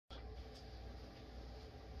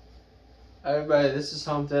Everybody, this is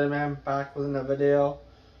Home Theater Man back with another video.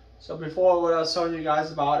 So before, what I was telling you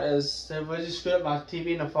guys about is they really screwed up my TV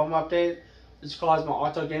in a firmware update, which caused my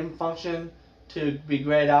auto game function to be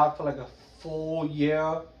grayed out for like a full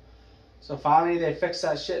year. So finally they fixed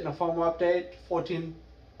that shit in the firmware update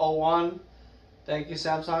 14.01. Thank you,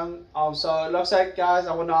 Samsung. So it looks like, guys,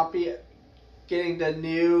 I will not be getting the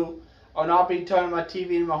new, I will not be turning my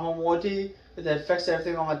TV into my home warranty, because they fixed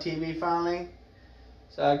everything on my TV finally.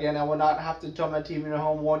 So again, I will not have to turn my TV into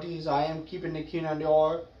home warranties. I am keeping the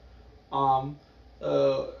Q90R. I'm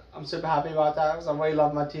super happy about that because I really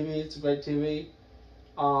love my TV. It's a great TV.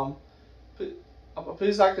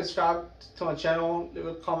 Please like and subscribe to my channel. Leave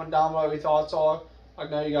a comment down below what your thoughts are. I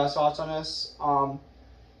know you guys' thoughts on this.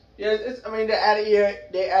 Yeah, I mean they added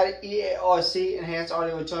EARC, Enhanced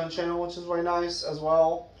Audio Return Channel, which is really nice as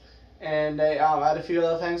well. And they added a few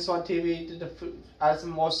other things to my TV. Add some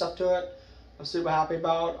more stuff to it. I'm super happy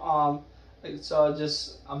about. I'm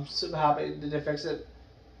super happy that they fix it.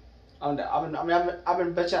 I've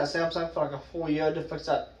been bitching at Samsung for like a full year to fix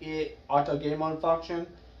that auto game mode function,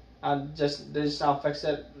 and they just now fix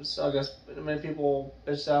it. So I guess many people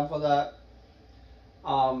bitch down for that.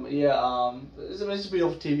 It's a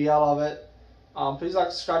beautiful TV. I love it. Please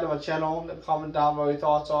like, subscribe to my channel. Leave a comment down below what your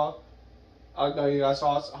thoughts are. I know you guys'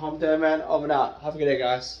 thoughts. Home Theater Man, over and out. Have a good day,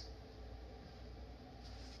 guys.